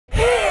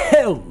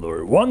Hello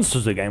everyone,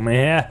 SUSLIK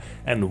here,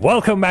 and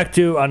welcome back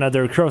to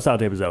another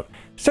CROSSOUT episode.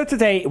 So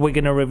today we're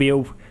gonna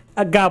review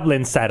a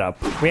Goblin setup.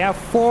 We have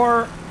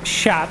 4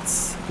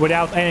 shots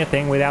without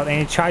anything, without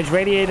any charged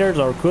radiators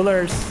or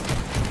coolers.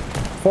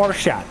 4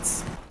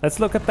 shots. Let's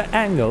look at the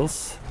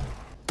angles.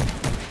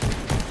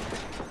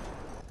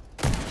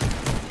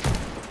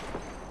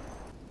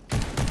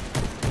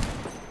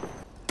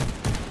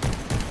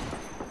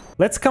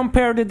 Let's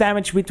compare the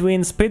damage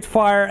between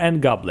Spitfire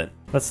and Goblin.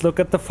 Let's look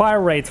at the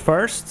fire rate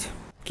first.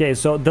 Okay,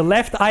 so the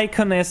left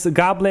icon is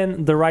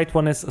Goblin, the right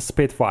one is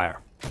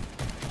Spitfire.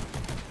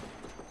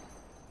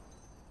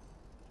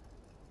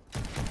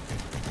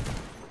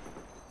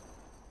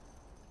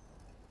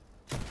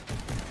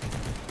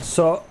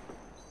 So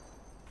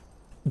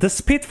the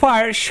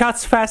Spitfire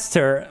shots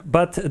faster,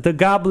 but the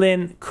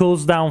Goblin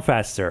cools down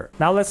faster.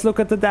 Now let's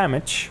look at the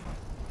damage.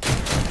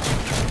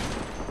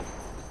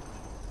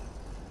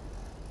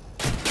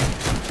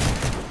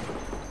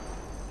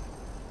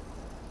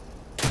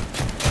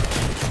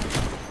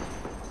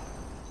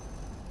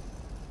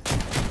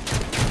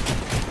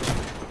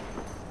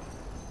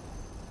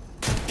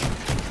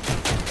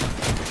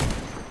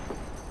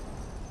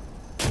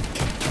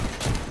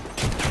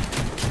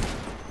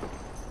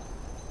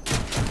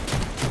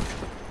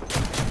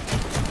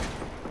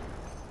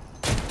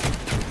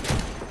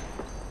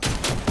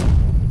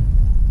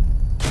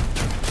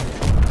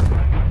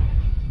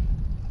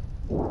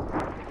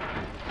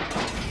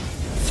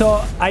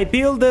 So I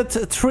builded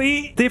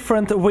 3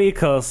 different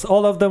vehicles,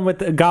 all of them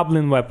with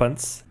Goblin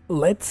weapons.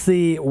 Let's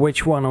see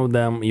which one of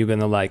them you're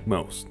gonna like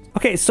most.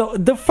 Okay, so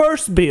the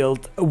first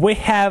build, we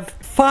have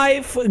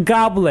 5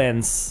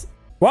 Goblins.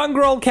 1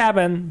 Growl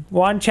Cabin,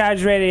 1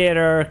 Charge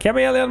Radiator,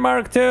 Chameleon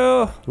Mark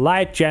II,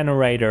 Light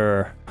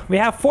Generator. We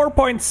have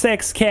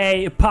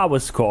 4.6k power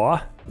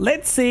score.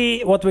 Let's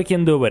see what we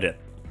can do with it.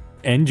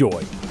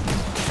 Enjoy.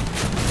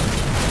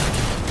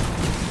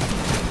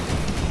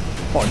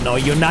 Oh no,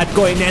 you're not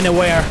going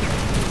anywhere.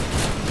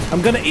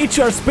 I'm gonna eat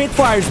your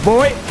Spitfires,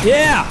 boy.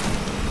 Yeah!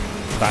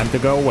 Time to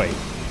go away.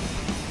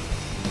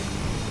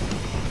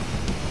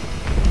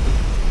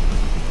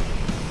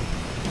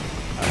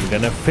 I'm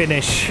gonna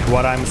finish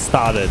what I'm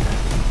started.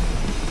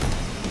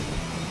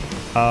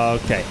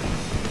 Okay.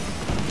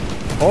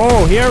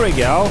 Oh, here we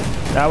go.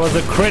 That was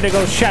a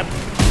critical shot.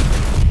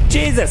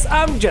 Jesus,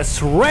 I'm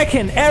just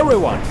wrecking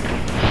everyone.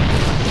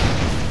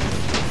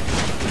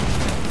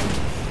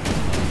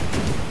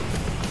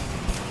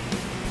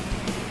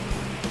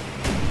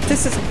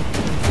 This is...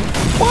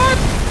 What?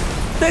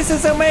 This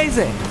is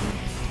amazing!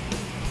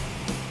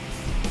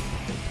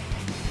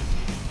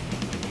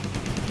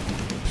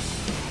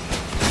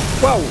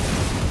 Whoa!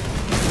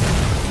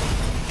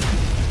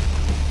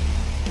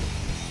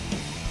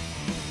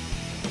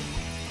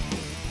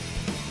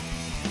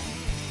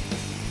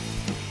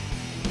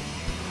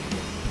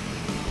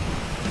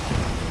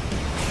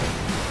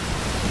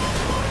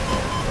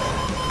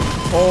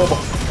 Oh,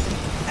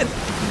 at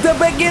the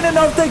beginning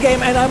of the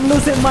game and I'm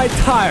losing my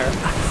tire.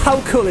 How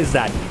cool is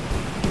that?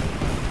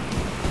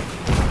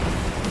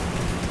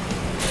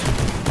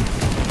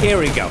 Here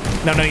we go.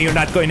 No, no, you're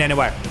not going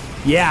anywhere.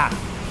 Yeah.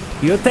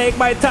 You take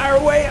my tire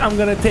away, I'm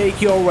gonna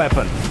take your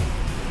weapon.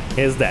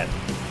 Here's that.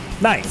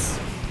 Nice.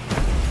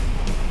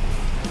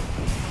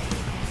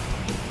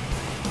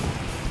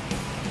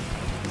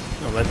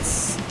 Now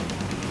let's...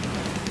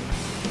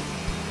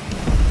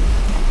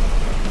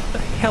 What the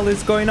hell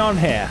is going on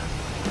here?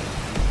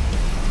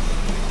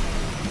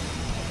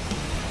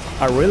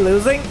 Are we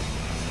losing?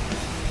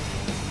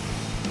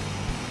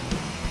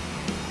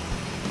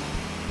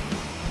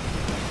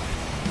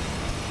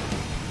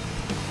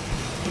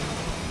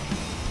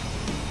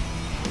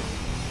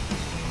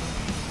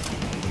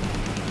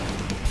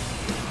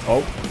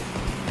 Oh.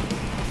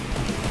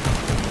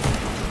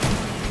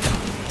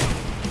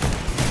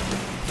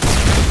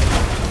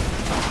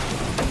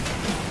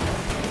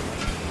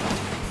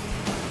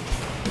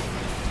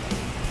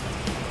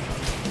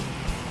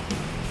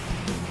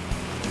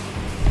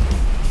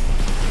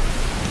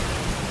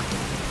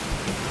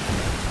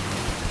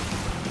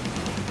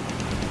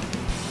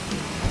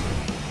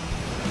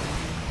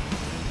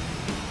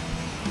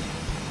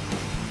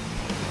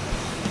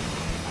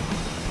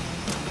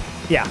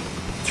 Yeah,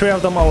 3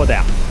 of them over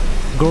there.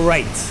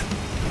 Great.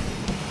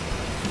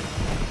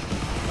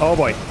 Oh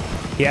boy,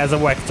 he has a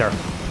vector.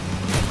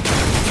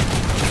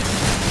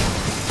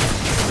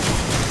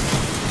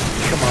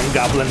 Come on,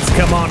 Goblins,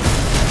 come on.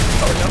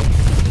 Oh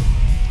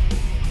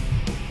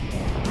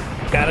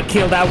no. Gotta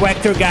kill that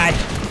vector guy.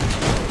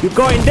 You're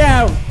going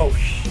down. Oh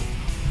shit.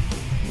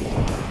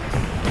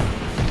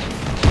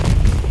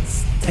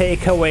 Let's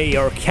take away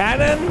your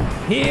cannon.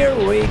 Here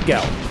we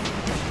go.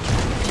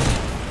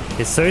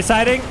 He's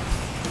suiciding.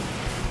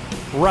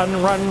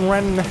 Run, run,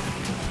 run.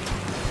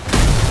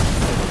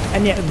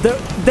 And yeah, the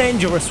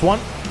dangerous one.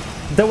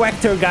 The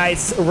vector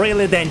guy's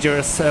really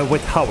dangerous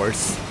with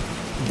hovers.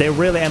 They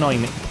really annoy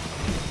me.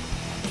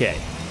 Okay.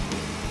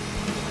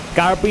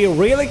 Gotta be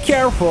really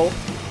careful.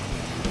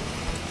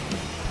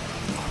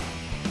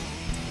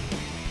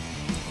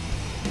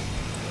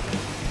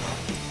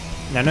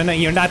 No, no, no,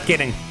 you're not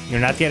kidding. You're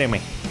not kidding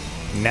me.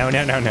 No,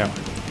 no, no, no.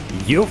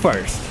 You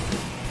first.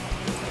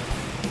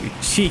 You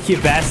cheeky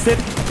bastard.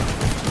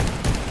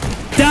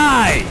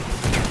 Die!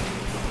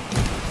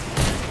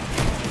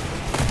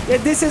 Yeah,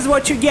 this is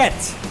what you get.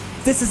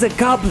 This is a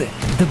Goblin.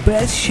 The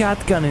best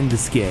shotgun in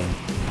this game.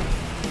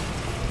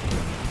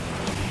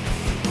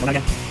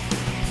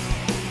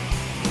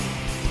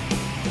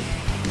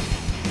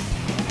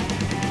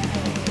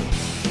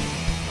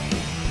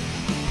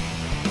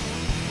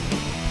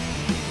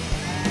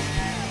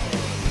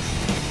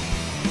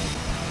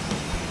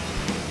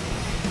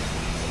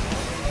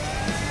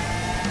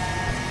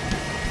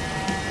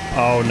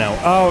 Oh no,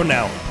 oh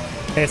no.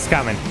 It's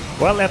coming.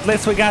 Well, at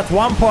least we got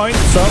 1 point,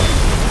 so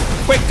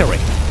victory.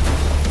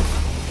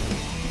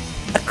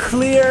 A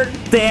clear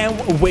damn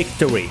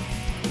victory.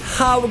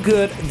 How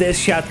good this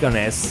shotgun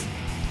is.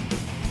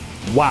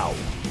 Wow.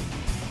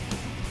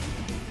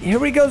 Here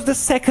we goes the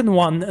second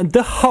one,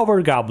 the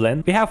Hover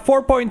Goblin. We have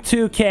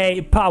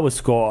 4.2k power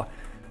score,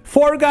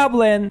 4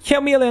 Goblin,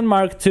 Chameleon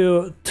Mark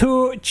II,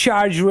 2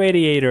 charge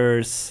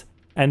radiators,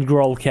 and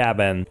Growl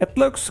Cabin. It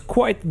looks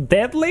quite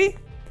deadly.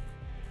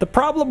 The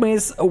problem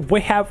is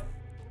we have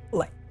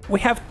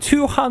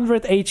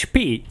 200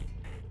 HP.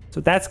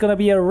 So that's gonna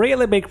be a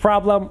really big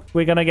problem.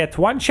 We're gonna get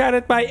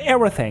one-shotted by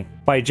everything.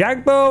 By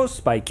junk bows,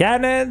 by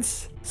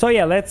cannons. So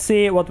yeah, let's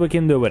see what we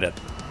can do with it.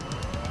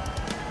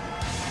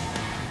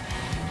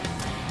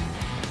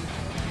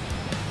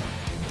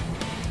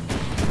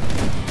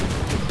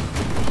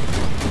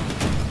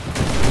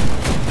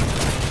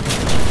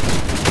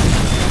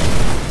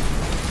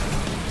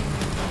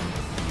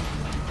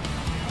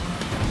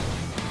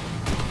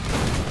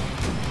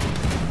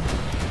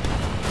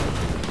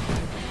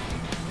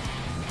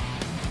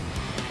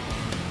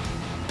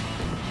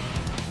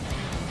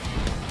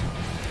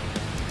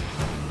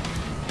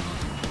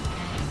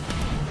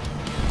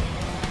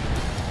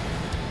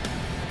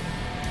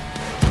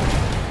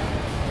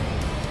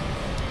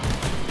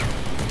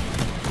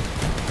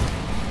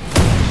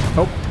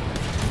 Oh.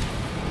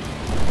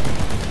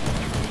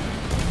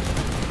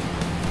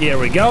 Here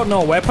we go,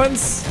 no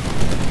weapons.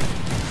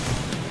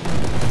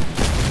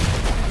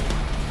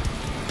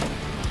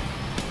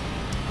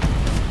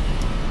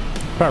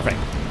 Perfect.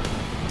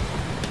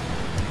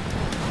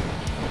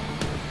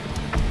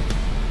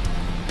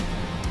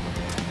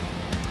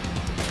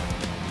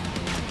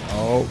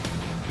 Oh,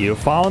 you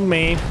found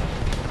me.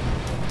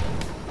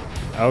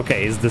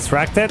 Okay, he's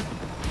distracted.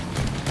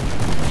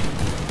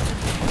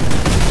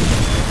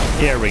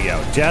 Here we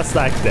go, just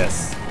like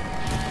this.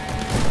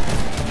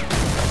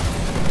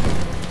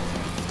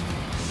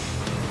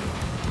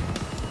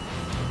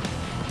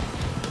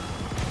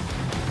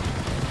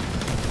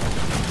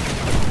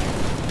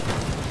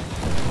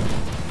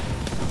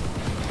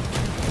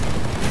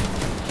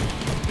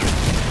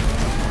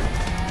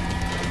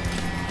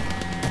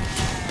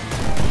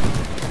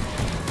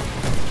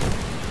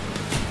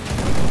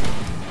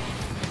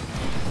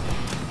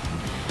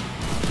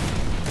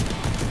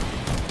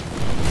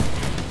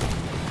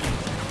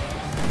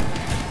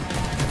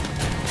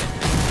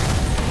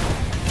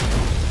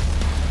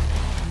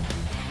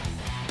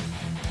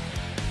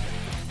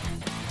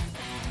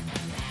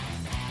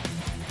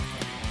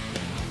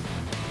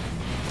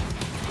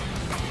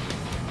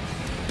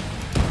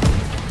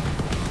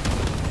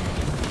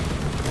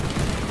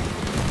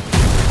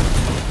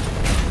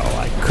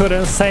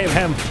 Couldn't save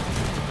him.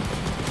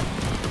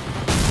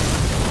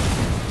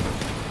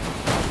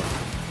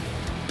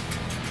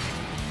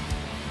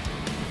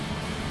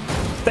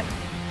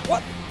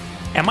 What?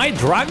 Am I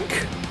drunk?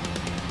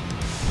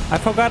 I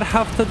forgot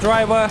how to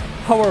drive a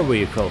hover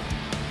vehicle.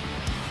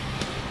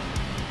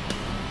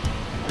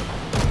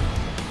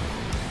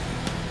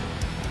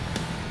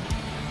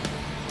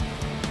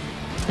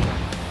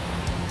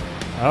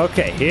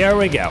 Okay, here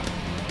we go.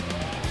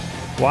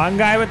 One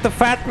guy with the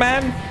fat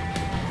man.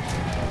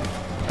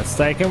 Let's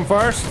take him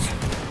first.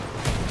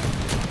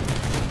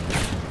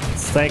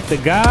 Let's take the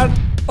gun.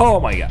 Oh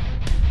my god.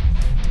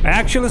 I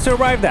actually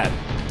survived that.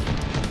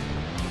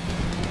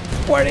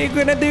 What are you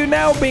gonna do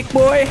now, big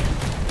boy?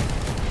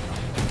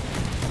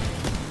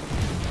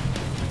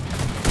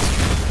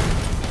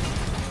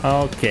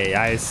 Okay,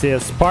 I see a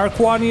Spark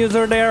 1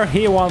 user there.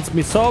 He wants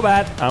me so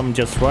bad, I'm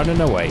just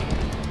running away.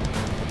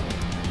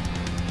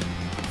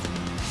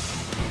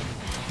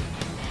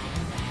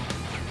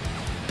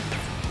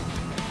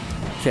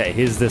 Okay,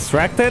 he's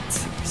distracted.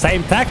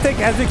 Same tactic,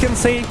 as you can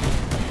see.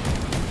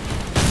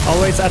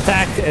 Always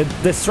attack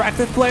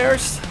distracted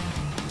players,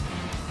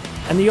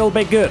 and you'll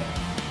be good.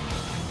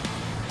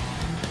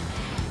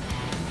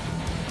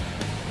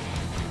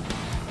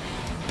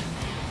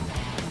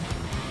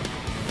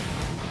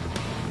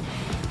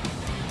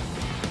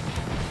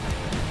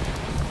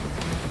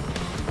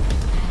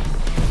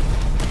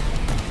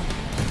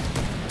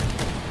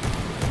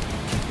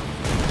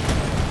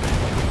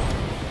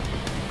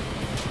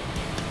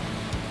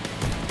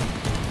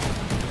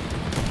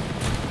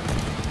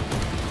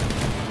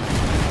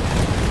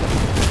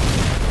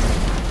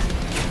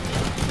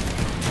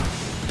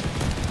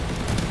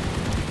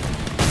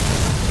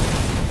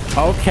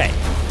 Okay,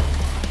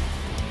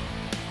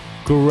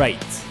 Great.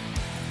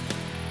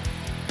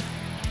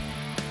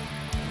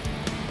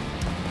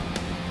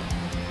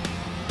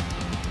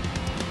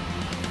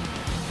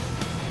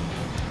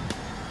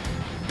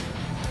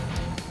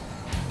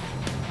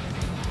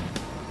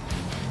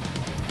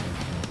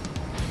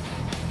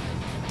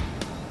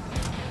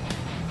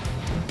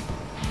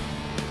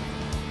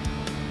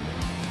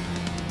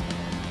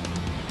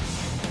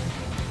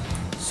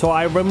 So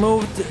I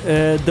removed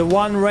the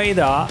one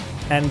radar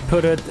and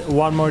put it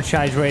one more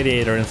charge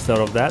radiator instead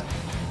of that.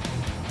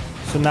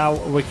 So now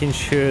we can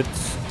shoot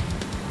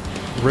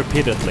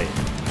repeatedly.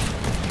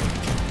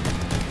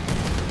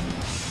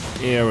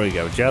 Here we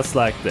go, just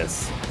like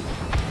this.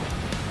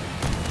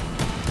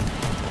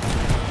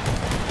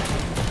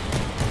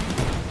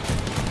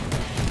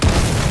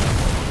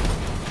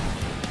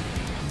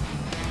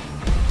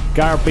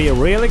 Gotta be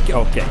really...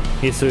 Okay,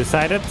 he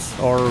suicided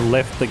or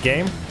left the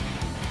game.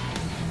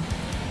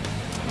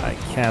 I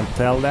can't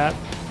tell that.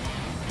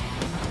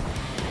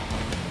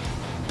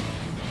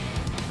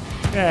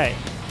 Okay.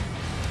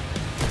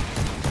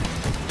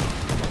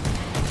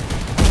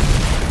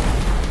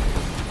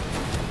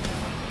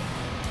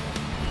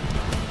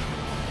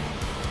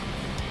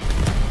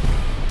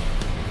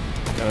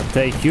 Gonna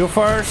take you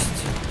first,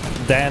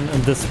 then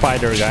the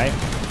spider guy.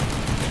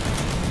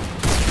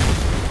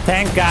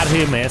 Thank God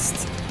he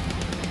missed.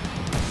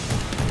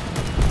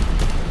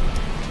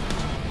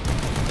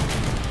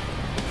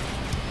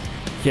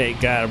 Okay,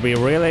 gotta be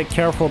really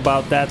careful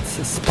about that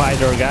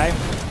spider guy.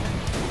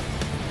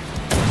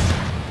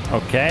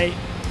 Okay,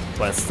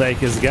 let's take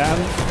his gun.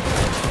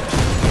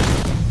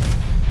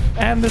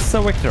 And it's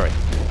a victory.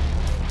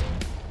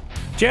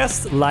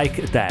 Just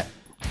like that.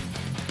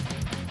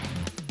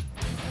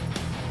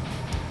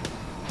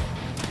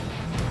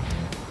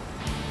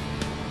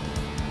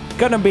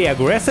 Gonna be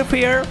aggressive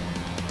here.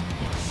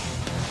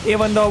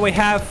 Even though we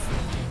have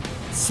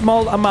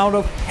small amount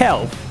of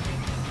health,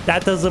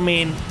 that doesn't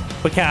mean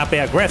we cannot be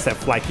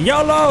aggressive, like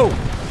YOLO!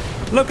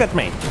 Look at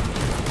me.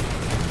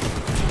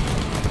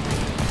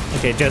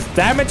 Okay, just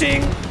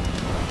damaging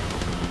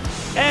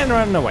and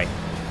run away.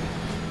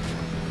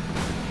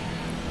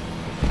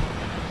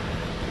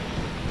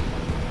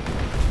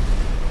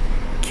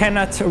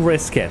 Cannot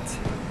risk it.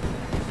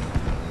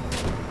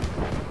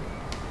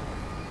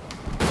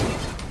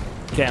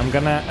 Okay, I'm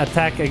gonna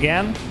attack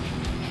again.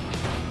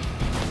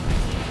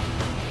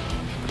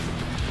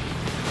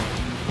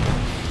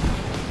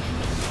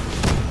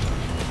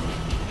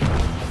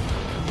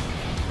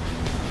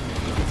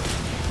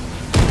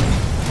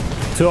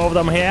 Two of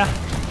them here.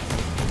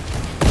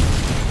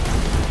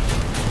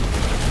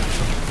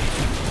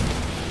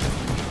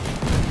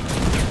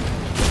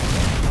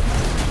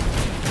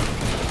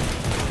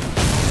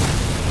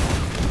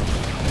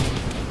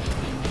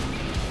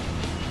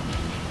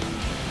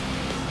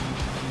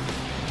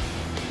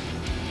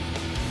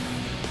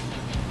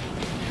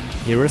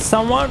 Here is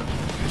someone.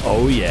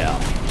 Oh yeah.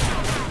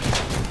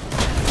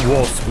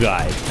 Wasp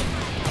guy.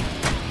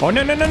 Oh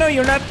no, no, no, no,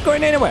 you're not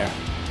going anywhere.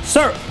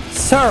 Sir,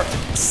 sir,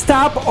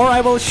 stop or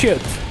I will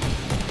shoot.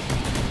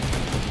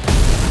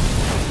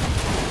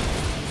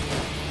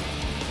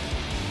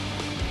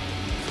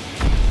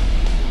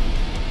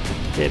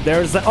 Okay,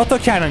 there's the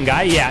autocannon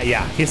guy.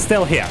 Yeah, he's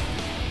still here.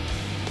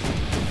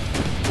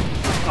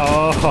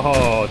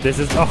 Oh, this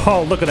is...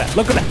 Oh, look at that,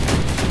 look at that.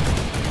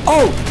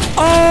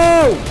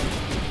 Oh!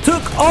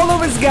 Took all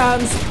of his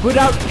guns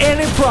without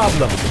any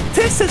problem.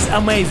 This is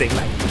amazing.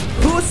 Like,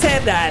 who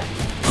said that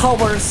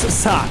hovers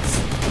sucks?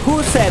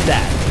 Who said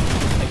that?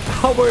 Like,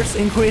 hovers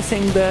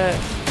increasing the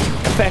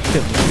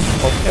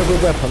effectiveness of every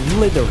weapon,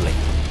 literally.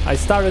 I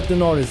started to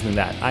notice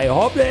that. I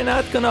hope they're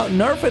not gonna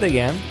nerf it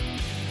again.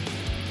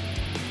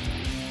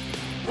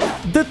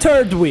 The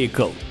third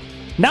vehicle.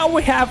 Now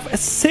we have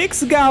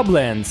 6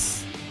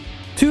 goblins,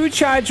 2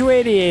 charge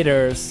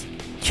radiators,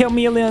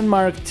 Chameleon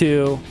Mark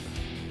II,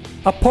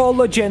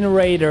 Apollo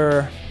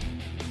generator,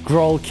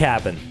 Growl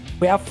cabin.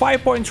 We have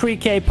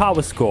 5.3k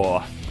power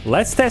score.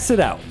 Let's test it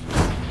out.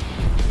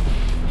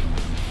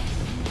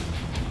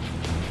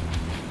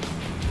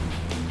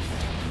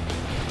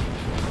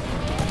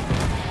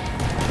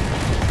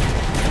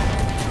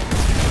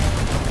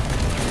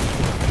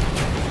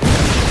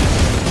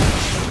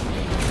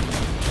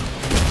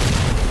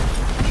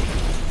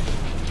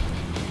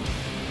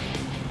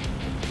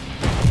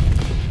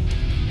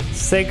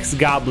 Six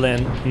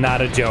goblin,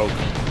 not a joke.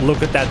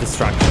 Look at that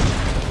destruction.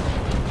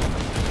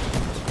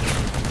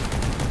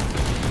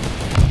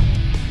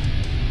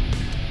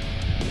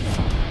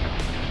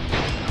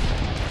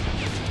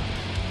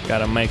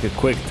 Gotta make a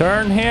quick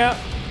turn here.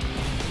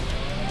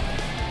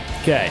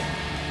 Okay.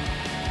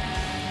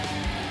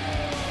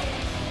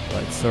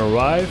 Let's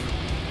survive.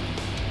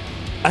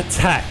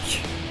 Attack.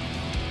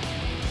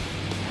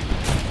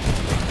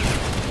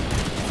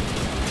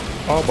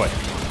 Oh boy.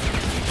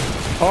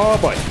 Oh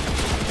boy.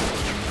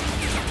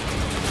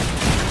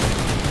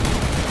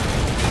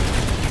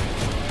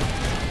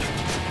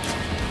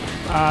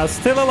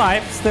 Still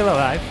alive, still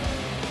alive.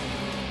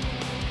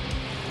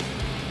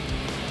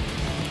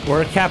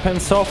 We're capping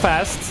so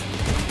fast.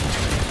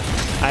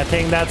 I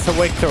think that's a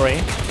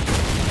victory.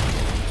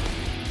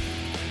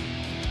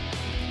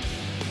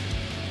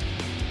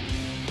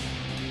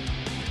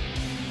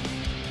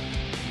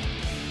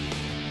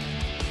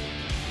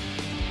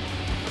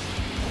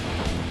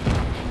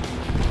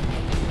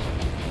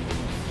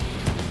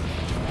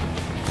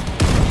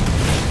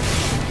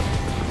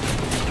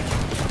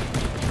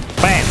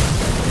 Bam!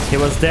 He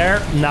was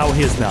there, now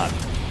he's not.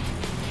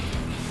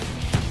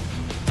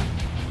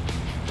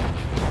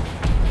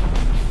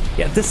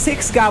 Yeah, the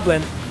 6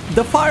 Goblin,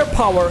 the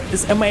firepower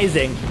is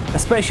amazing,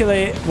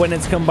 especially when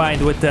it's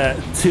combined with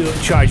the 2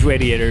 charge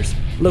radiators.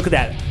 Look at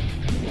that.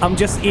 I'm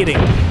just eating.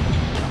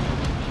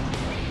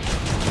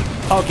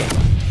 Okay.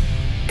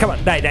 Come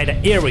on, die, die, die.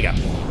 Here we go.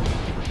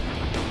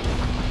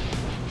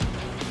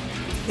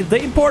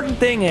 The important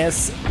thing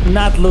is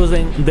not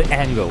losing the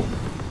angle.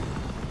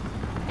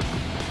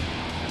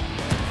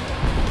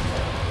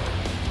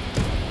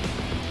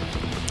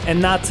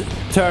 And not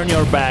turn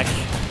your back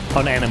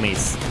on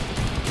enemies.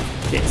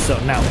 Okay, so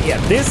now, yeah,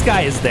 this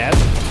guy is dead.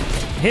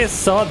 He's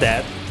so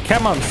dead.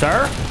 Come on,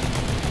 sir.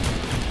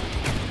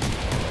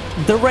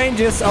 The range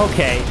is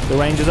okay. The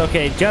range is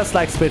okay, just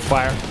like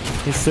Spitfire.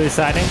 He's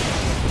suiciding.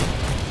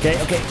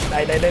 Okay, okay.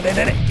 Die, die, die, die,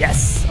 die, die.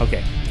 Yes.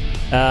 Okay.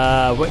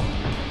 Wait.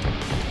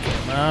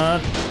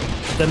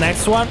 The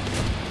next one.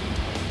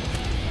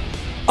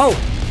 Oh!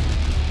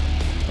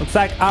 Looks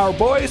like our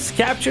boys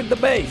captured the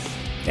base.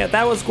 Yeah,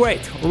 that was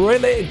great.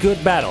 Really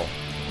good battle.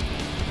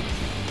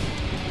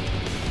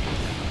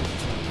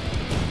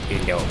 Here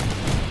you go.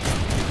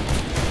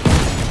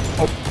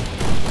 Oh.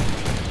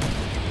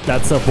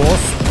 That's a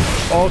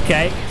boss.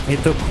 Okay. He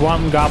took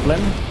 1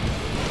 goblin.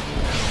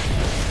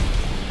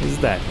 He's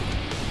dead.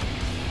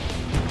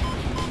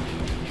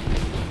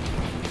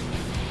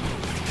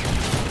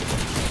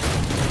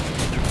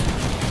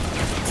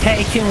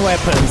 Taking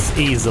weapons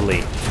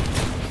easily.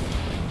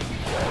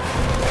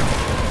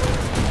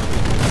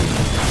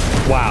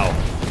 Wow.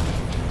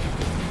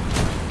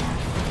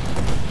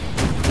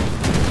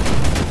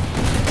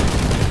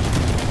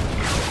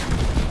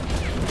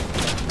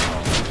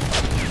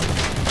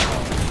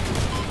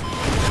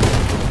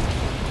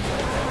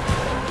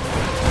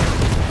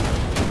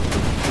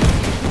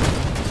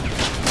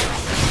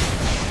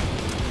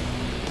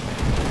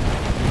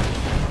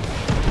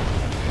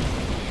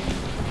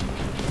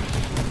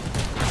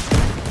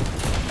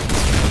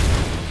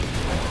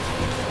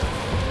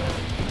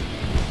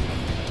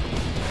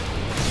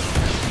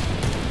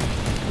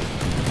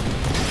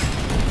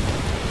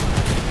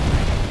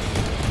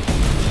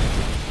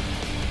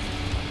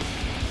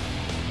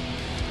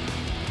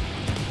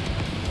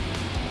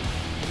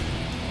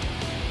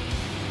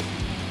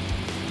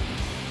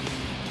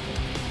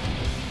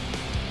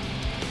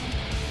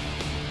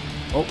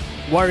 Oh,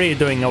 what are you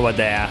doing over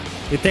there?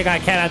 You think I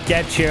cannot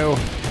get you?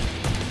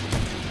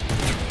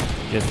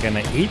 Just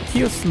gonna eat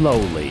you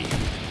slowly.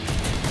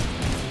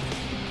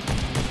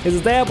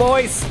 He's there,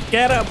 boys.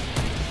 Get him.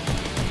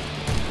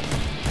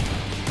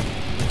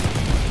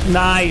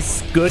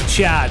 Nice. Good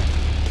shot.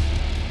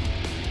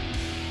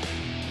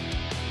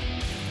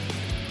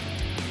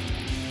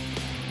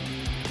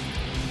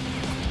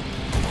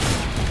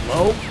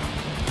 Low.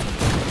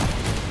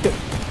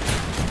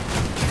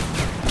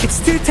 It's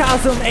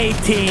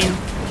 2018.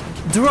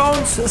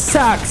 Drones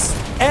sucks.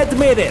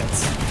 Admit it.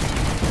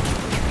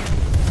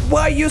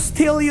 Why are you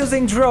still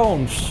using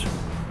drones?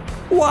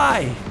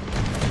 Why?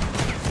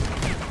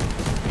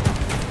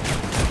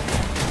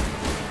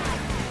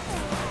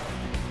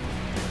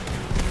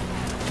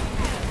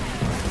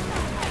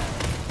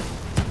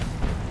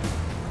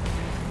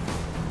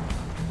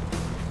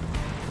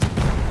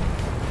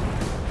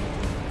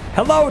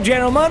 Hello,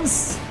 gentlemen.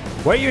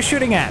 Where are you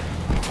shooting at?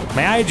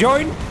 May I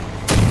join?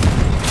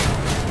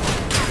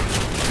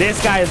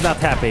 This guy is not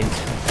happy.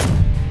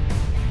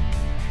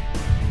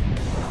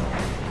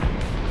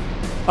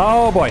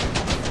 Oh boy.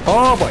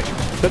 Oh boy.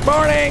 Good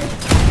morning.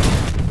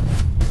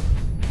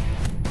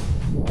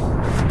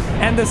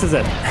 And this is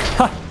it.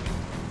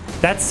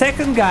 That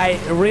second guy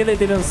really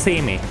didn't see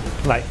me.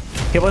 Like,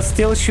 he was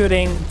still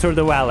shooting through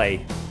the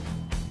valley.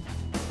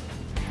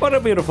 What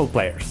a beautiful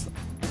players.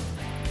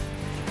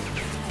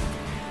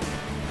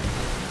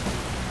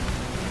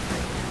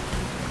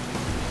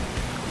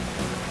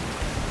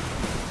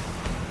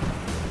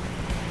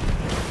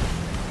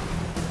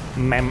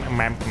 Mem.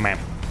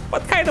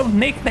 What kind of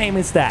nickname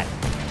is that?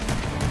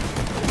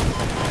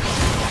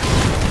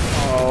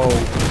 Oh.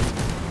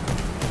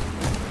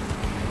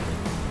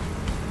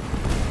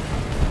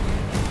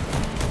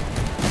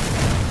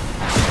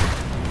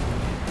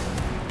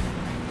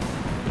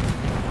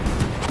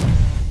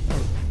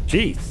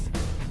 Jeez.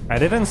 I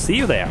didn't see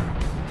you there.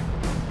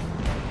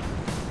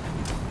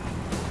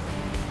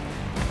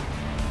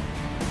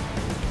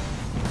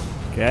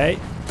 Okay.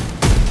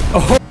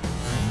 Oh.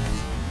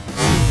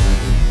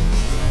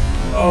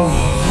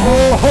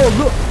 Oh,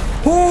 look!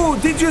 Oh,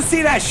 did you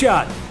see that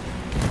shot?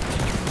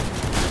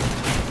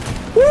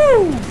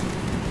 Woo!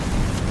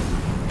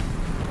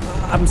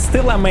 I'm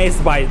still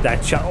amazed by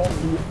that shot. Oh.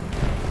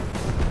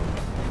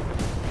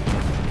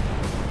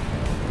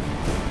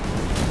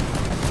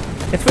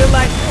 It feels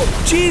like...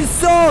 Oh,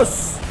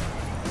 Jesus!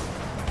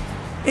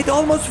 It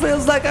almost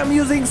feels like I'm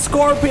using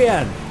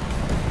Scorpion.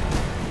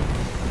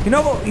 You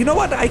know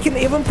what? I can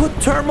even put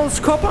thermal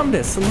scope on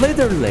this,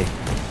 literally.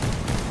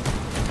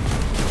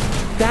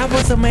 That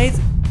was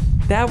amazing.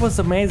 That was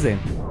amazing.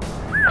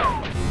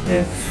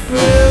 It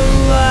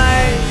feels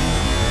like...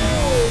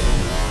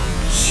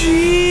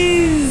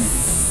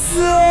 Jesus!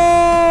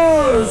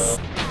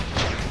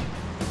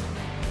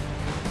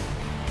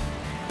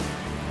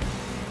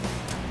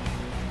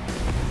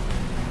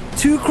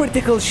 Two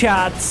critical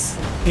shots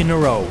in a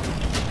row.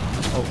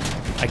 Oh,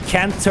 I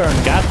can't turn,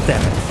 god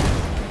damn it.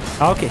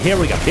 Okay, here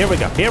we go.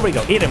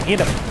 Eat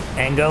him.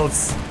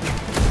 Angles.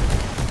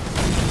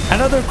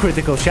 Another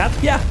critical shot.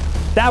 Yeah,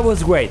 that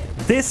was great.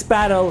 This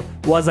battle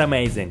was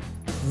amazing.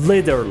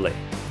 Literally.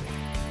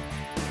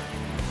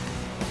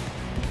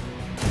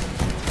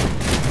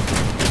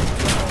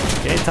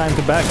 Okay, time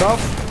to back off.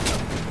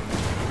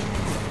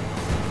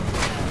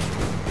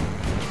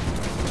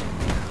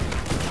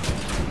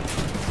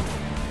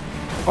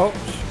 Oh,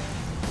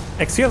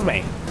 excuse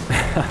me.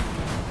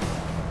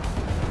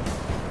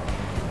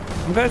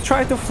 I'm gonna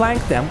try to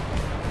flank them.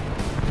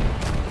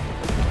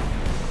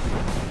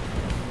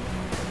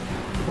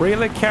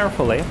 Really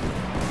carefully.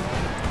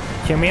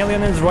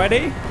 Chameleon is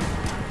ready.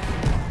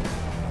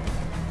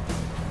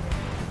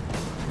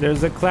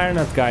 There's a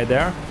clarinet guy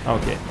there.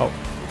 Okay. Oh.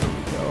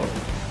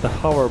 The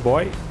hover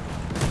boy.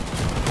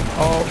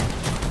 Oh.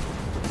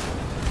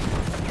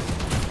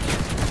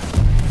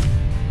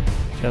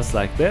 Just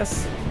like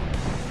this.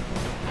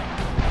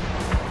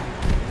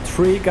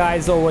 3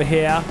 guys over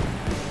here.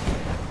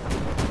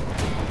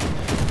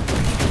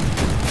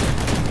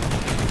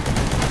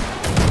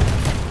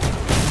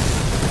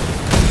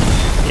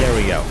 Here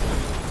we go.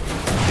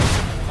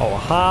 Oh,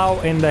 how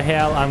in the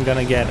hell I'm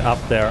gonna get up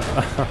there?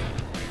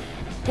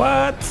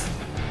 What?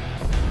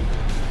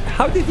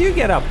 How did you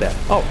get up there?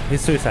 Oh,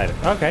 he's suicided.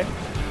 Okay.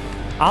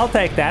 I'll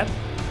take that.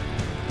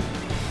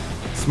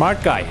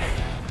 Smart guy.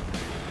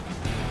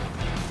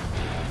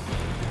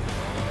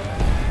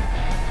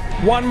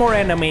 One more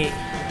enemy.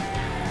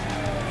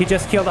 He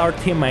just killed our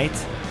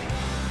teammate.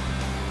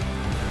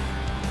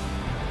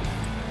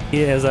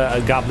 He is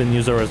a goblin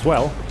user as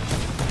well.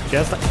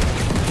 Just like...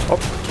 Oh.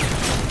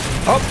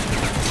 Oh.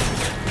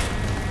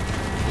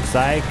 Looks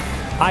like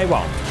I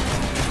won't.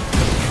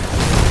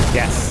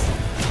 Yes.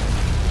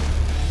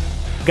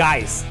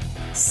 Guys,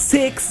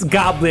 6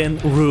 goblin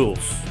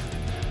rules.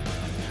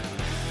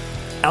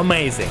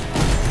 Amazing.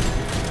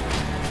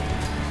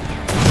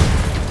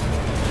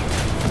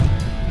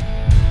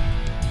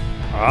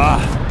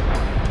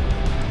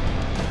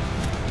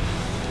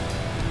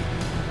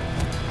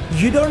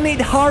 You don't need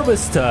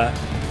harvester.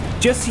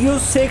 Just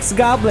use 6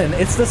 goblin.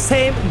 It's the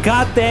same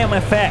goddamn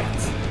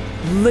effect.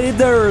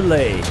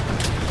 Literally.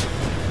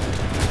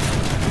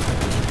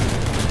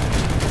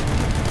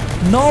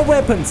 No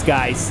weapons,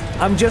 guys.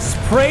 I'm just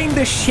spraying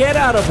the shit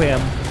out of him.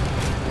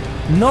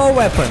 No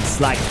weapons,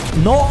 like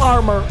no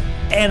armor,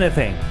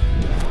 anything.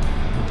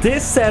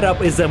 This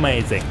setup is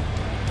amazing.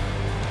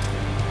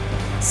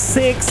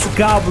 6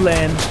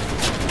 goblin.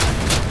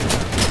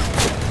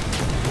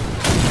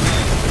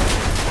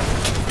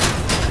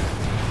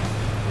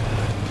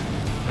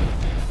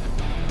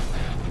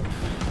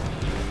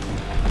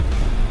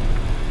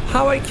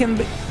 How I can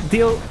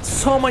deal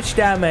so much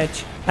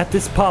damage at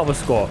this power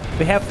score.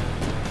 We have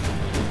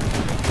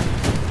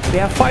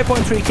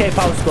 5.3k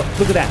power score.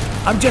 Look at that.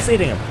 I'm just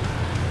eating him.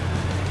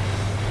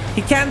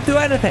 He can't do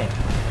anything.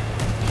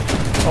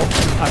 Oh.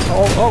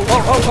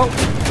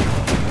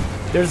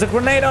 There's a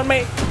grenade on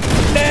me.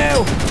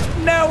 No.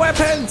 No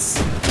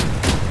weapons.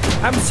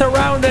 I'm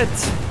surrounded.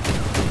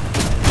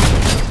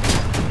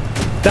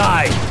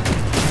 Die.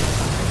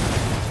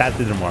 That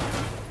didn't work.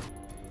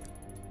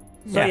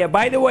 So yeah,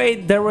 by the way,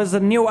 there was a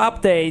new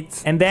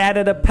update and they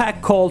added a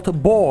pack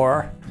called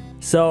Boar.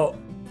 So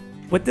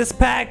with this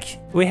pack,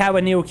 we have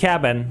a new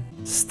cabin,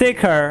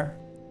 sticker,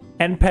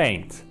 and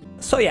paint.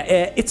 So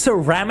yeah, it's a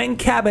ramming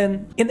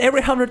cabin. In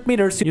every 100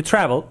 meters you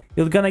travel,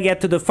 you're gonna get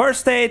to the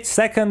first stage,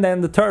 second,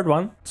 and the third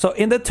one. So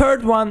in the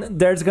third one,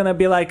 there's gonna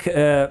be like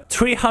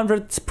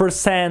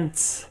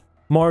 300%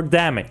 more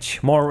damage,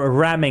 more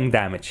ramming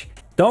damage.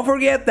 Don't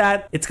forget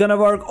that it's gonna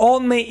work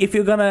only if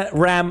you're gonna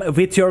ram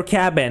with your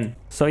cabin.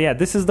 So yeah,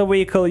 this is the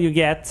vehicle you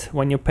get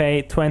when you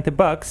pay 20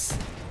 bucks.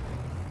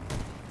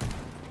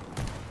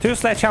 2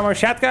 sledgehammer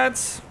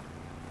shotguns.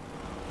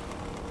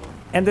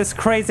 And this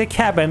crazy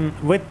cabin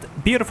with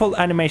beautiful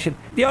animation.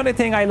 The only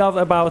thing I love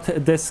about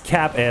this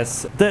cab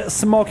is the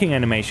smoking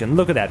animation.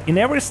 Look at that. In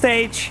every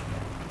stage,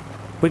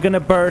 we're gonna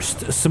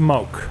burst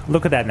smoke.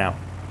 Look at that now.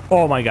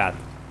 Oh my god.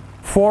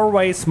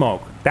 4-way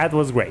smoke. That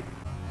was great.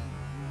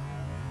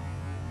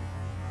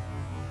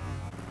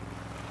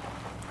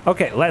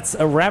 Okay, let's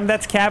ram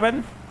that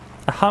cabin.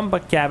 A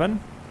humbug cabin.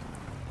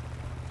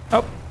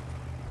 Oh.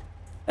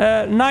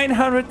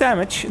 900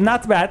 damage.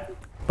 Not bad.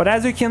 But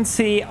as you can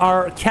see,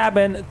 our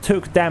cabin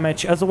took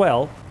damage as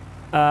well.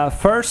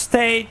 First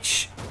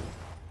stage,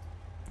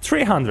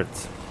 300.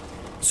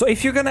 So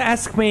if you're gonna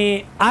ask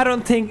me, I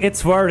don't think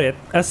it's worth it,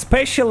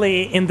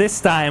 especially in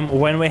this time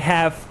when we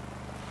have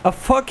a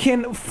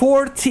fucking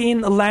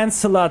 14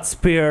 Lancelot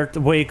Spirit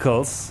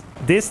vehicles.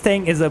 This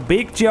thing is a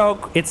big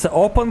joke. It's an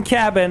open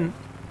cabin.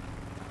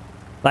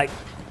 Like,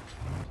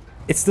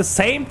 it's the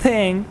same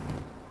thing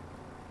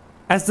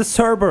as the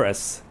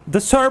Cerberus. The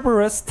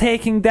Cerberus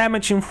taking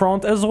damage in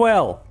front as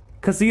well,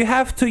 because you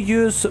have to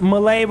use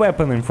melee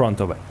weapon in front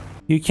of it.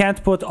 You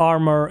can't put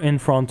armor in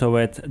front of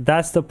it.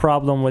 That's the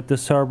problem with the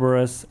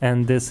Cerberus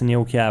and this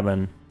new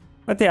cabin.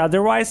 But yeah,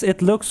 otherwise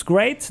it looks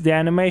great. The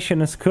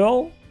animation is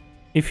cool.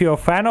 If you're a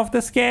fan of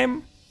this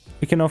game,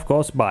 you can of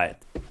course buy it.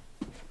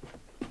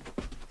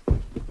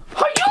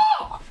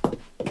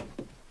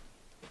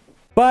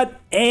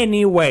 But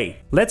anyway,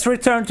 let's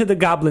return to the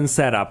Goblin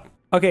setup.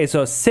 Okay,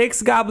 so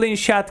 6 Goblin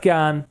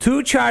shotgun,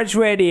 2 charge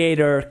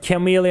radiator,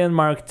 Chameleon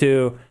Mark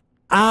II.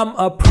 I'm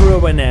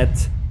approving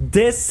it.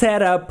 This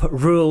setup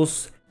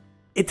rules.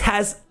 It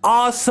has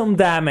awesome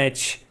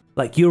damage.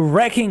 Like, you're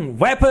wrecking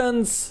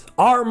weapons,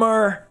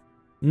 armor.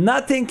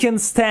 Nothing can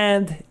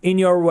stand in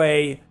your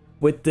way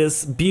with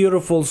this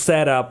beautiful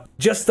setup.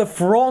 Just a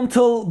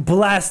frontal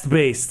blast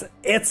beast.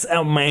 It's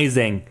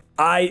amazing.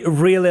 I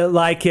really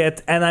like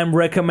it and I'm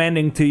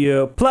recommending to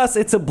you. Plus,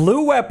 it's a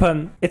blue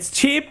weapon. It's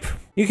cheap.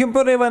 You can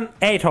put even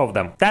 8 of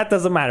them. That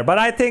doesn't matter. But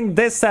I think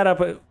this setup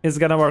is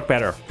gonna work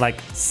better. Like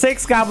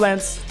 6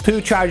 goblins,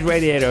 2 charge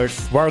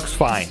radiators. Works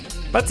fine.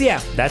 But yeah,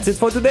 that's it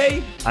for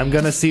today. I'm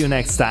gonna see you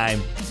next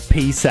time.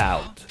 Peace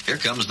out. Here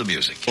comes the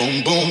music.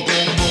 Boom, boom, boom,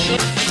 boom.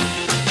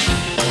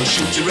 I'll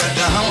shoot you right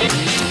down. Boom,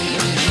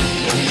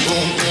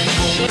 boom, boom,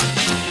 boom.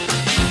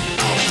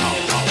 Ow, ow,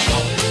 ow,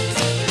 ow.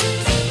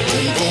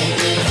 Boom, boom,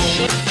 boom,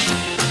 boom.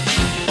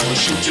 I'll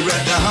shoot you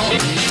right down.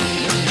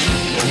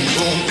 Boom,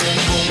 boom,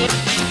 boom,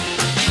 boom.